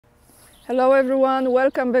Hello everyone,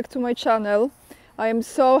 welcome back to my channel. I am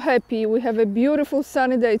so happy we have a beautiful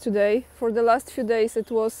sunny day today. For the last few days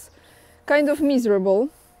it was kind of miserable.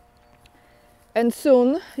 And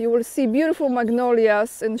soon you will see beautiful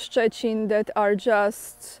magnolias in Szczecin that are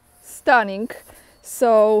just stunning.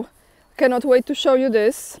 So cannot wait to show you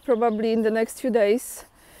this, probably in the next few days.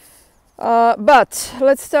 But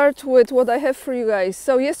let's start with what I have for you guys.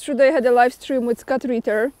 So yesterday I had a live stream with Scott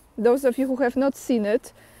Ritter. Those of you who have not seen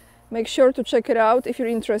it, make sure to check it out if you're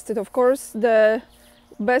interested. Of course, the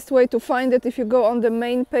best way to find it if you go on the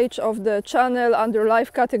main page of the channel under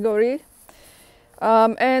live category.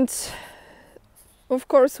 And of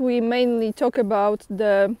course, we mainly talk about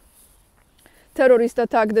the terrorist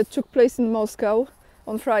attack that took place in Moscow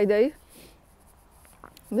on Friday,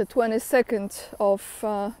 the 22nd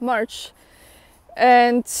of March.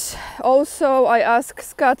 And also I asked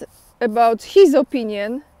Scott about his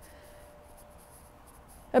opinion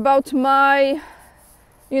about my,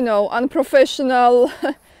 unprofessional,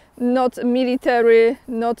 not military,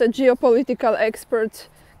 not a geopolitical expert,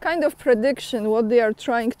 kind of prediction what they are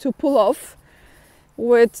trying to pull off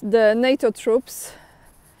with the NATO troops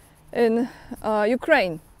in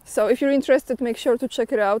Ukraine. So if you're interested, make sure to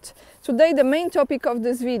check it out. Today the main topic of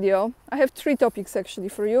this video, I have three topics actually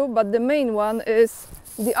for you, but the main one is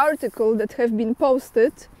the article that have been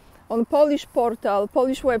posted on Polish portal,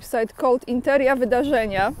 Polish website called Interia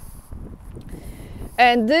Wydarzenia.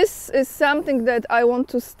 And this is something that I want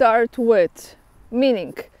to start with,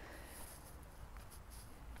 meaning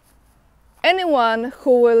anyone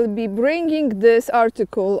who will be bringing this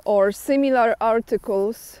article or similar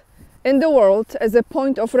articles in the world as a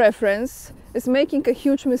point of reference is making a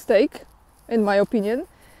huge mistake, in my opinion,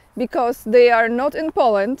 because they are not in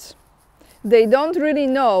Poland. They don't really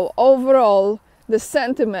know overall the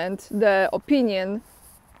sentiment, the opinion,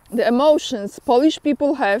 the emotions Polish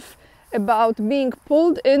people have about being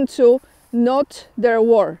pulled into not their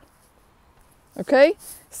war. Okay?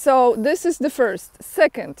 So this is the first.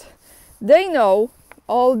 Second, they know,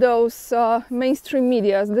 all those mainstream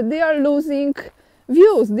medias, that they are losing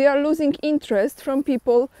views, they are losing interest from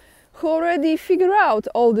people who already figure out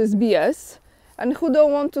all this BS and who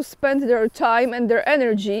don't want to spend their time and their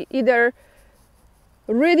energy either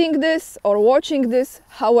reading this or watching this.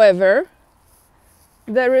 However,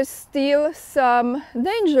 there is still some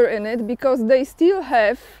danger in it because they still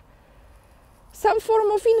have some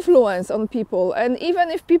form of influence on people, and even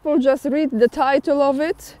if people just read the title of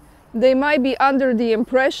it, they might be under the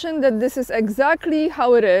impression that this is exactly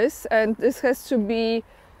how it is and this has to be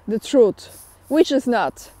the truth, which is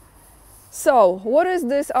not. So what is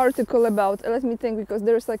this article about? Let me think, because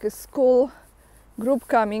there's like a school group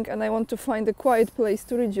coming and I want to find a quiet place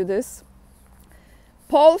to read you this.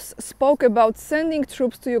 Poles spoke about sending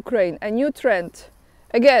troops to Ukraine, a new trend.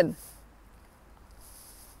 Again,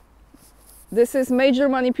 this is major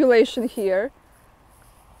manipulation here,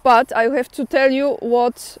 but I have to tell you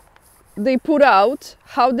what they put out,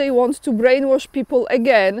 how they want to brainwash people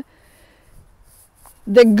again.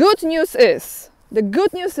 The good news is,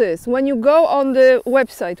 when you go on the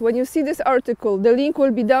website, when you see this article, the link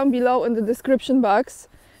will be down below in the description box.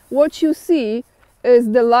 What you see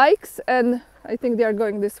is the likes, and I think they are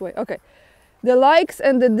going this way. Okay. The likes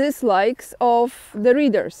and the dislikes of the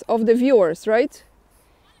readers, of the viewers, right?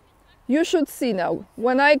 You should see now.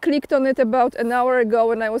 When I clicked on it about an hour ago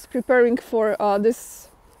when I was preparing for this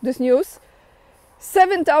news,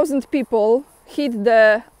 7,000 people hit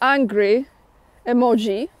the angry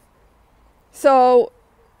emoji. So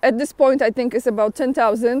at this point I think it's about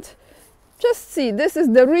 10,000. Just see, this is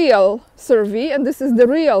the real survey and this is the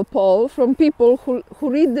real poll from people who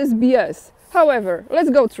read this BS. However, let's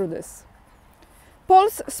go through this.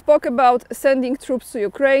 Polls spoke about sending troops to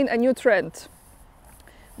Ukraine, a new trend.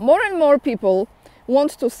 More and more people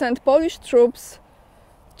want to send Polish troops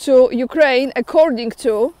to Ukraine according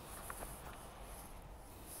to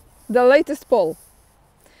the latest poll.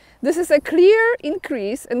 This is a clear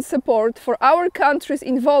increase in support for our country's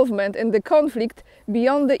involvement in the conflict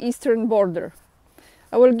beyond the eastern border.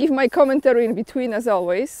 I will give my commentary in between as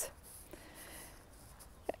always.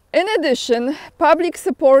 In addition, public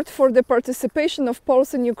support for the participation of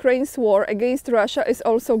Poles in Ukraine's war against Russia is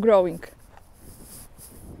also growing.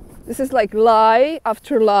 This is like lie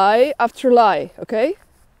after lie after lie, okay?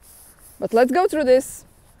 But let's go through this.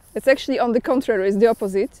 It's actually on the contrary, it's the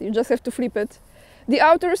opposite. You just have to flip it. The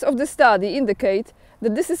authors of the study indicate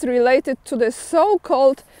that this is related to the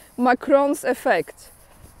so-called Macron's effect.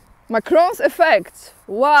 Macron's effect,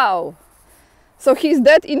 wow! So he's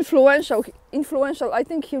that influential. I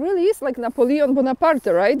think he really is like Napoleon Bonaparte,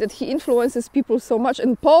 right? That he influences people so much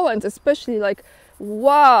in Poland, especially, like,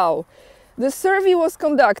 wow. The survey was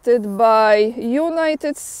conducted by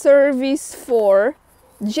United Service for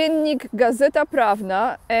Dziennik Gazeta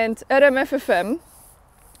Prawna and RMFFM,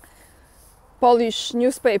 Polish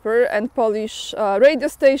newspaper and Polish radio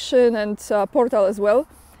station and portal as well.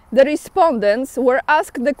 The respondents were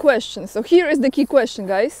asked the question. So here is the key question,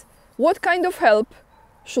 guys. What kind of help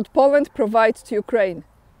should Poland provide to Ukraine?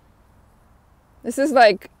 This is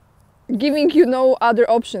like giving you no other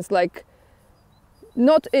options, like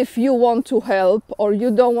not if you want to help or you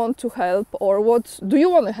don't want to help or what do you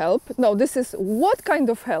want to help. No, this is what kind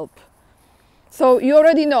of help. So you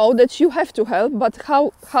already know that you have to help, but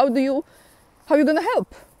how are you going to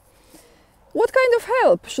help? What kind of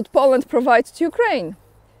help should Poland provide to Ukraine?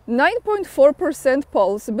 9.4%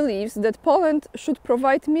 Poles believes that Poland should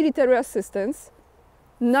provide military assistance.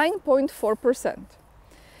 9.4%.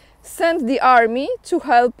 Send the army to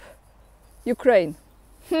help Ukraine.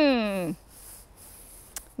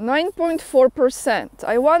 9.4%.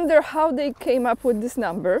 I wonder how they came up with this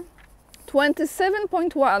number.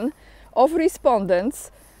 27.1% of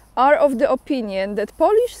respondents are of the opinion that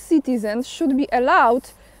Polish citizens should be allowed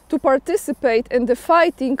to participate in the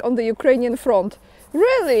fighting on the Ukrainian front.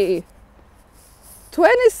 Really?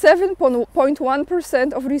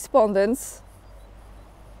 27.1% of respondents,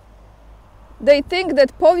 they think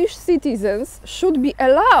that Polish citizens should be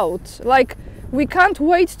allowed, like we can't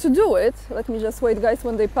wait to do it. Let me just wait, guys,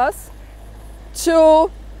 when they pass, to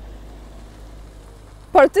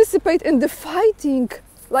participate in the fighting.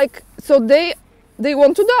 Like, so they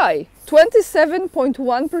want to die.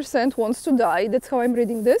 27.1% wants to die. That's how I'm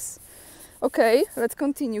reading this. Okay, let's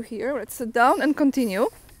continue here. Let's sit down and continue.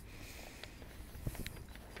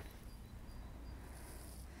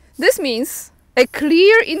 This means a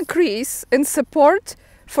clear increase in support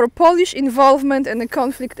for Polish involvement in the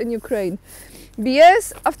conflict in Ukraine.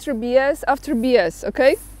 BS after BS after BS,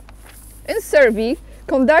 okay? In survey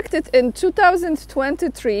conducted in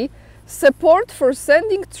 2023, support for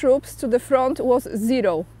sending troops to the front was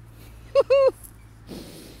 0.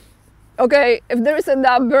 Okay, if there is a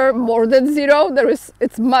number more than 0,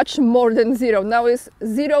 it's much more than 0. Now it's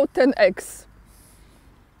 0, 10x.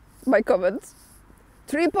 My comments.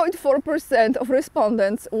 3.4% of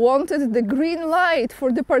respondents wanted the green light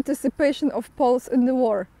for the participation of Poles in the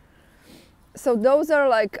war. So those are,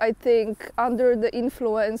 like, I think, under the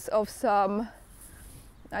influence of some,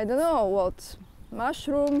 I don't know what,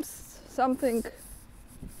 mushrooms, something.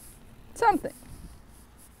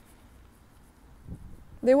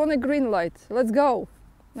 They want a green light. Let's go.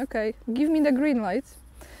 Okay, give me the green light.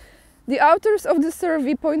 The authors of the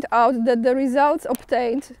survey point out that the results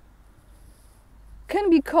obtained can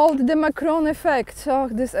be called the Macron effect. Oh,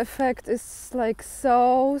 this effect is like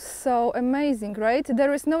so amazing, right?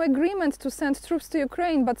 There is no agreement to send troops to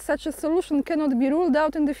Ukraine, but such a solution cannot be ruled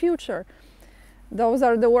out in the future. Those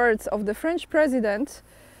are the words of the French president.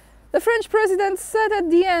 The French president said at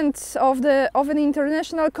the end of an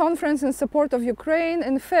international conference in support of Ukraine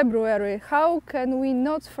in February. How can we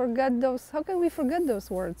forget those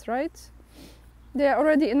words, right? They are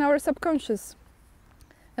already in our subconscious.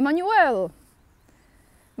 Emmanuel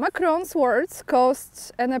Macron's words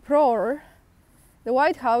caused an uproar. The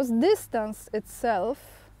White House distanced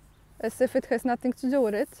itself, as if it has nothing to do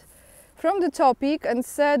with it, from the topic and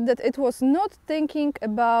said that it was not thinking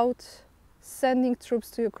about sending troops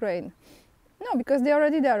to Ukraine. No, because they're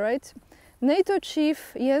already there, right? NATO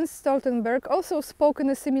chief Jens Stoltenberg also spoke in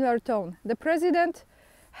a similar tone. The president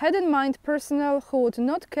had in mind personnel who would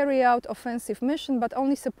not carry out offensive mission, but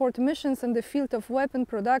only support missions in the field of weapon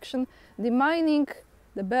production, demining,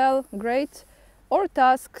 the Bell, great, or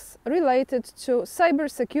tasks related to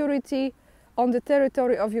cybersecurity on the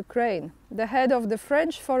territory of Ukraine. The head of the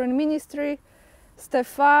French Foreign Ministry,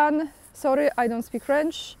 Stéphane, sorry, I don't speak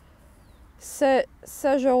French, Séjourné,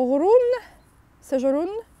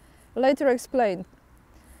 later explained.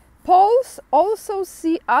 Poles also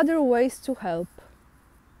see other ways to help.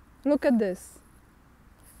 Look at this.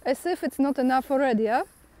 As if it's not enough already, yeah?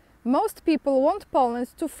 Most people want Poland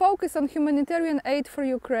to focus on humanitarian aid for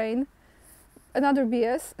Ukraine. Another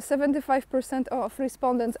BS, 75% of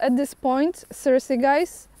respondents at this point, seriously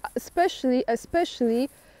guys, especially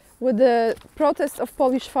with the protests of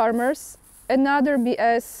Polish farmers, another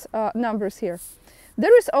BS numbers here.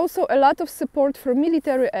 There is also a lot of support for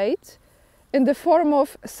military aid in the form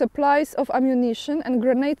of supplies of ammunition and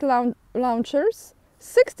grenade launchers,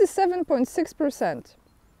 67.6%.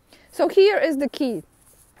 So here is the key.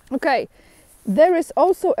 Okay, there is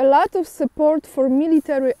also a lot of support for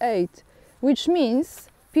military aid, which means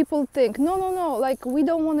people think, no, like we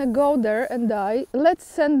don't want to go there and die, let's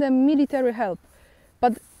send them military help.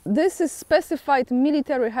 But this is specified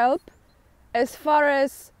military help as far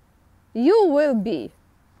as you will be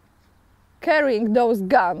carrying those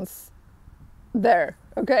guns there,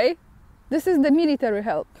 okay? This is the military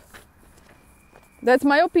help. That's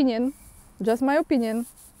my opinion, just my opinion.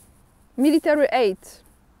 Military aid.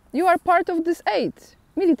 You are part of this aid,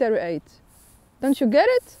 military aid. Don't you get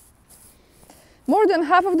it? More than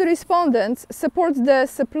half of the respondents support the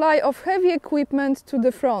supply of heavy equipment to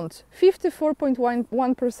the front,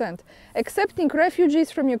 54.1%. Accepting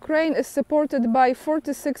refugees from Ukraine is supported by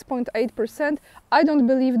 46.8%. I don't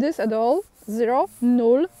believe this at all. Zero,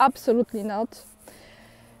 null, absolutely not.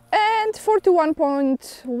 And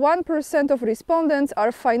 41.1% of respondents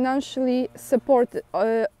are financially support.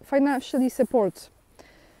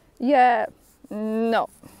 Yeah, no.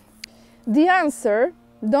 The answer,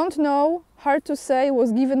 don't know, hard to say,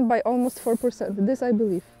 was given by almost 4%. This I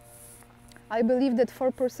believe. I believe that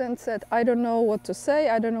 4% said, I don't know what to say,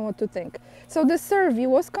 I don't know what to think. So the survey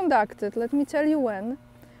was conducted, let me tell you when,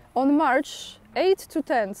 on March 8 to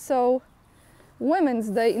 10. So Women's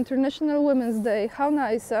Day, International Women's Day, how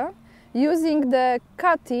nice, huh? Using the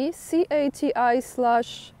CATI,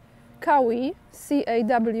 CATI/CAWI,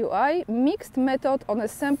 CAWI, mixed method on a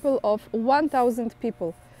sample of 1,000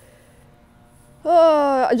 people.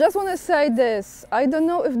 I just want to say this. I don't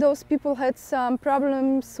know if those people had some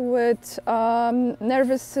problems with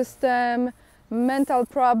nervous system, mental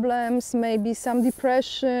problems, maybe some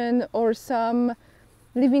depression or some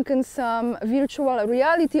living in some virtual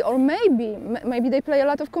reality, or maybe they play a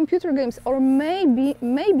lot of computer games, or maybe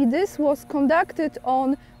this was conducted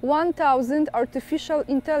on 1,000 artificial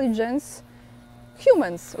intelligence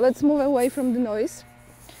humans. Let's move away from the noise.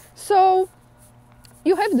 So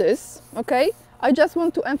you have this, okay? I just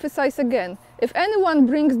want to emphasize again, if anyone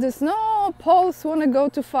brings this, no, Poles want to go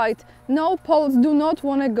to fight, no, Poles do not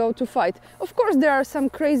want to go to fight. Of course, there are some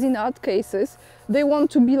crazy nutcases. They want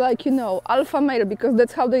to be like, you know, alpha male, because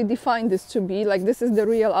that's how they define this to be, like this is the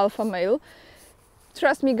real alpha male.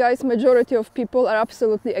 Trust me, guys, majority of people are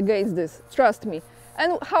absolutely against this, trust me.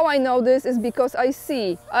 And how I know this is because I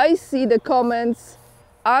see the comments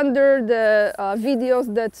under the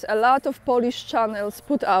videos that a lot of Polish channels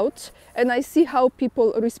put out, and I see how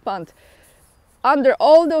people respond. Under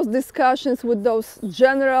all those discussions with those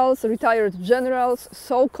generals, retired generals,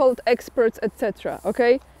 so-called experts, etc.,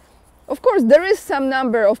 okay? Of course, there is some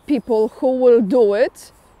number of people who will do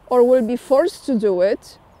it or will be forced to do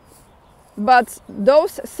it, but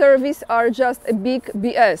those surveys are just a big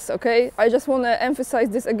BS, okay? I just want to emphasize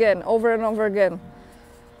this again, over and over again.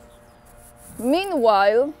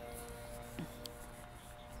 Meanwhile,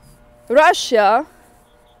 Russia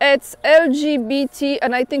adds LGBT,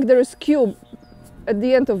 and I think there is Q at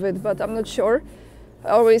the end of it, but I'm not sure. I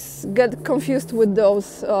always get confused with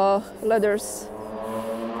those letters.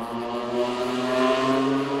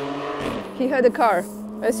 He had a car,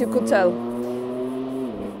 as you could tell.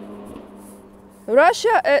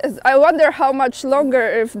 Russia, I wonder how much longer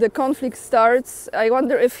if the conflict starts. I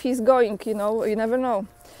wonder if he's going, you know, you never know.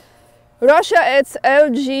 Russia adds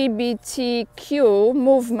LGBTQ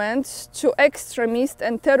movement to extremist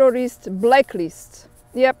and terrorist blacklist.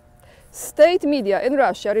 Yep. State media in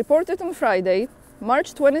Russia reported on Friday,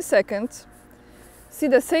 March 22nd, see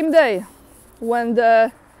the same day when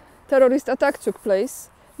the terrorist attack took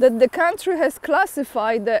place, that the country has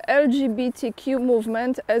classified the LGBTQ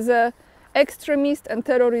movement as an extremist and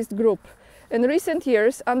terrorist group. In recent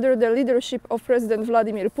years, under the leadership of President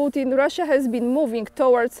Vladimir Putin, Russia has been moving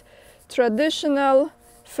towards traditional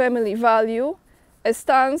family value, a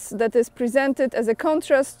stance that is presented as a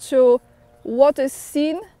contrast to what is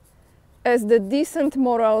seen as the decent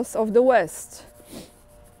morals of the West.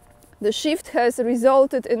 The shift has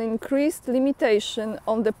resulted in increased limitation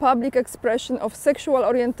on the public expression of sexual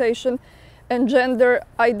orientation and gender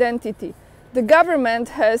identity. The government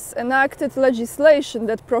has enacted legislation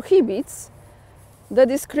that prohibits the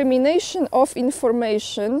discrimination of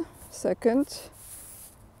information,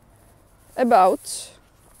 about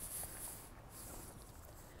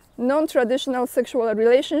non-traditional sexual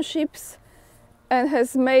relationships, and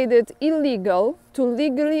has made it illegal to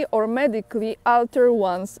legally or medically alter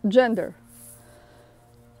one's gender.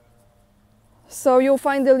 So you'll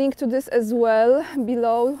find the link to this as well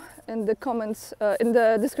below in the comments, in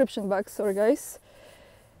the description box, sorry guys.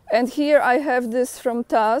 And here I have this from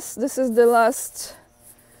TASS. This is the last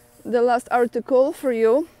article for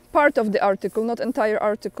you. Part of the article, not entire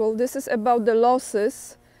article. This is about the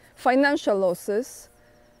losses, financial losses,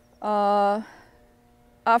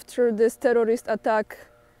 after this terrorist attack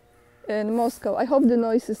in Moscow. I hope the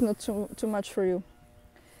noise is not too much for you.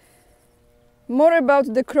 More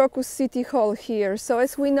about the Crocus City Hall here. So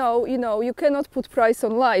as we know, you cannot put price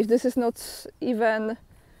on life. This is not even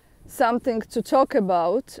something to talk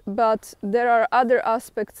about, but there are other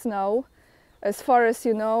aspects now. As far as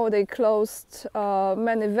you know, they closed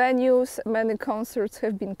many venues, many concerts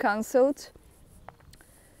have been cancelled.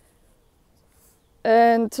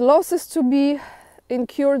 And losses to be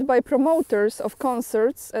incurred by promoters of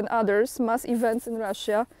concerts and others mass events in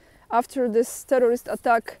Russia after this terrorist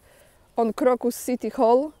attack on Crocus City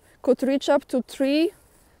Hall could reach up to 3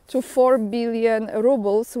 to 4 billion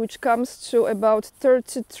rubles, which comes to about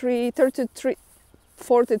 43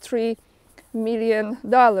 million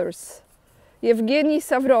dollars. Yevgeny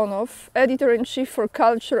Savronov, editor-in-chief for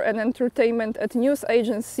culture and entertainment at news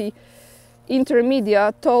agency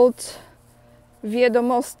Intermedia, told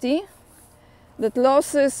Viedomosti that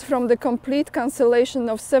losses from the complete cancellation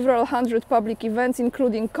of several hundred public events,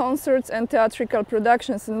 including concerts and theatrical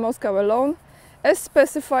productions in Moscow alone, as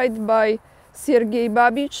specified by Sergei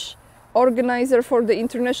Babich, organizer for the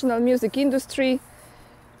international music industry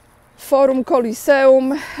Forum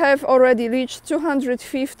Coliseum, have already reached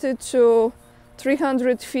 250 to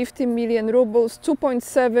 350 million rubles,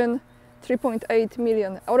 2.7, 3.8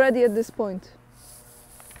 million already at this point.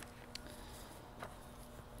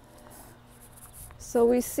 So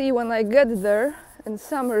we see when I get there in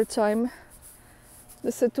summertime,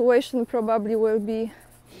 the situation probably will be,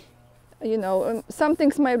 some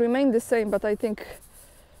things might remain the same, but I think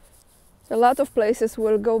a lot of places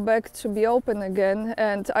will go back to be open again.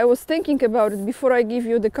 And I was thinking about it before I give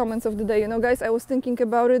you the comments of the day. Guys, I was thinking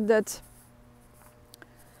about it that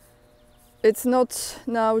it's not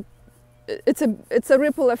now, it's a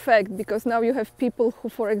ripple effect, because now you have people who,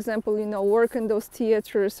 for example, work in those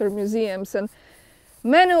theaters or museums, and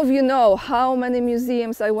many of you know how many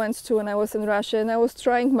museums I went to when I was in Russia, and I was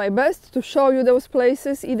trying my best to show you those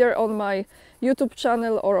places either on my YouTube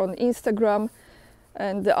channel or on Instagram,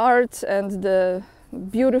 and the art and the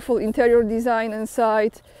beautiful interior design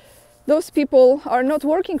inside. Those people are not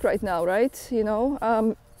working right now, right?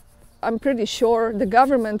 I'm pretty sure the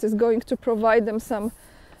government is going to provide them some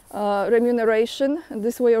remuneration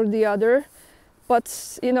this way or the other.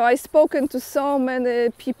 But, I've spoken to so many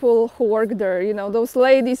people who work there, those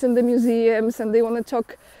ladies in the museums, and they want to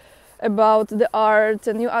talk about the art,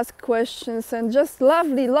 and you ask questions, and just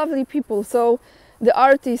lovely, lovely people. So the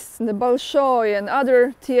artists in the Bolshoi and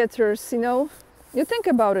other theaters, you think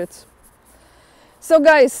about it. So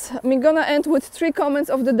guys, I'm gonna end with 3 comments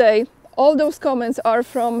of the day. All those comments are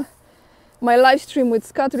from my live stream with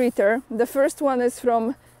Scott Ritter. The first one is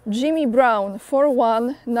from Jimmy Brown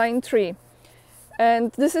 4193.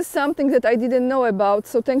 And this is something that I didn't know about,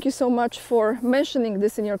 so thank you so much for mentioning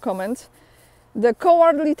this in your comment. The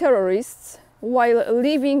cowardly terrorists, while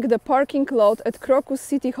leaving the parking lot at Crocus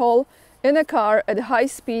City Hall in a car at high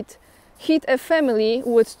speed, hit a family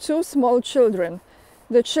with 2 small children.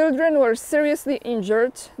 The children were seriously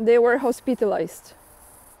injured. They were hospitalized.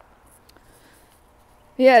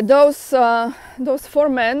 Yeah, those 4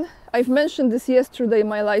 men, I've mentioned this yesterday in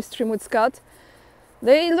my live stream with Scott.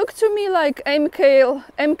 They look to me like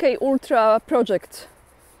MK Ultra project,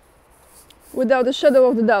 without a shadow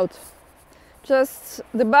of a doubt. Just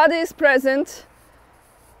the body is present,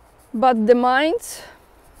 but the mind,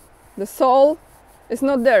 the soul, is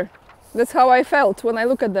not there. That's how I felt when I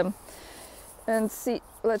look at them. And see,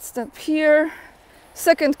 let's stop here.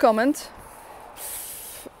 Second comment.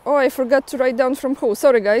 Oh, I forgot to write down from who.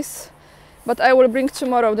 Sorry, guys. But I will bring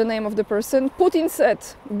tomorrow the name of the person. Putin said,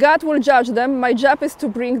 God will judge them. My job is to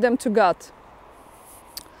bring them to God.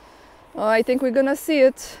 I think we're gonna see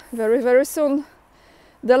it very, very soon.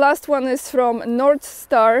 The last one is from North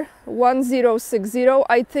Star 1060.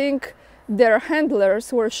 I think their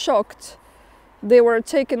handlers were shocked. They were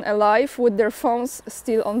taken alive with their phones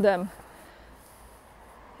still on them.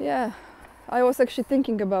 Yeah, I was actually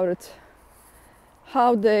thinking about it.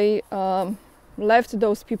 How they left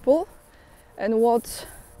those people. And what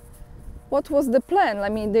was the plan? I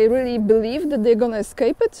mean, they really believed that they're gonna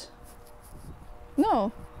escape it?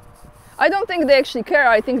 No. I don't think they actually care.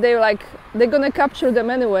 I think they're gonna capture them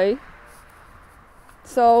anyway.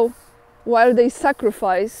 So, while they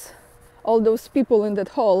sacrifice all those people in that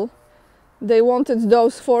hall, they wanted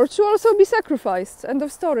those 4 to also be sacrificed. End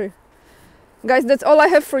of story. Guys, that's all I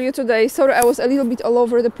have for you today. Sorry, I was a little bit all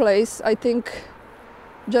over the place. I think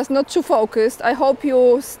just not too focused. I hope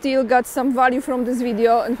you still got some value from this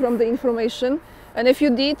video and from the information, and if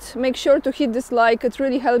you did, make sure to hit this like. It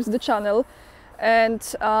really helps the channel. And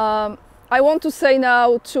I want to say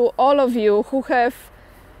now to all of you who have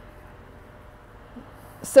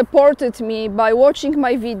supported me by watching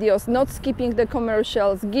my videos, not skipping the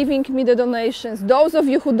commercials, giving me the donations. Those of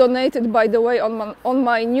you who donated, by the way, on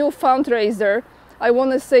my new fundraiser, I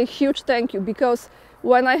want to say huge thank you, because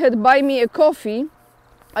when I had Buy Me a Coffee,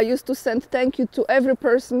 I used to send thank you to every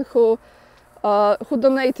person who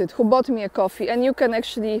donated, who bought me a coffee, and you can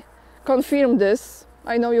actually confirm this.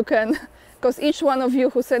 I know you can, because each one of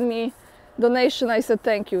you who sent me donation, I said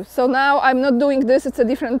thank you. So now I'm not doing this, it's a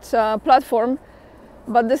different platform,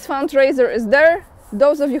 but this fundraiser is there.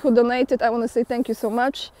 Those of you who donated, I want to say thank you so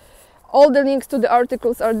much. All the links to the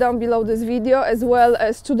articles are down below this video, as well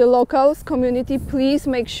as to the Locals community. Please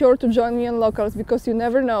make sure to join me on Locals, because you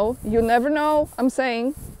never know, I'm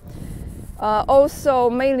saying. Also,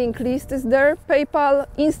 mailing list is there, PayPal,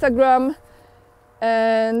 Instagram,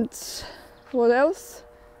 and what else?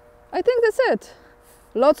 I think that's it.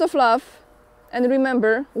 Lots of love, and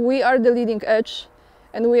remember, we are the leading edge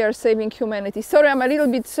and we are saving humanity. Sorry, I'm a little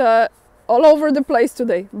bit all over the place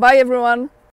today. Bye everyone.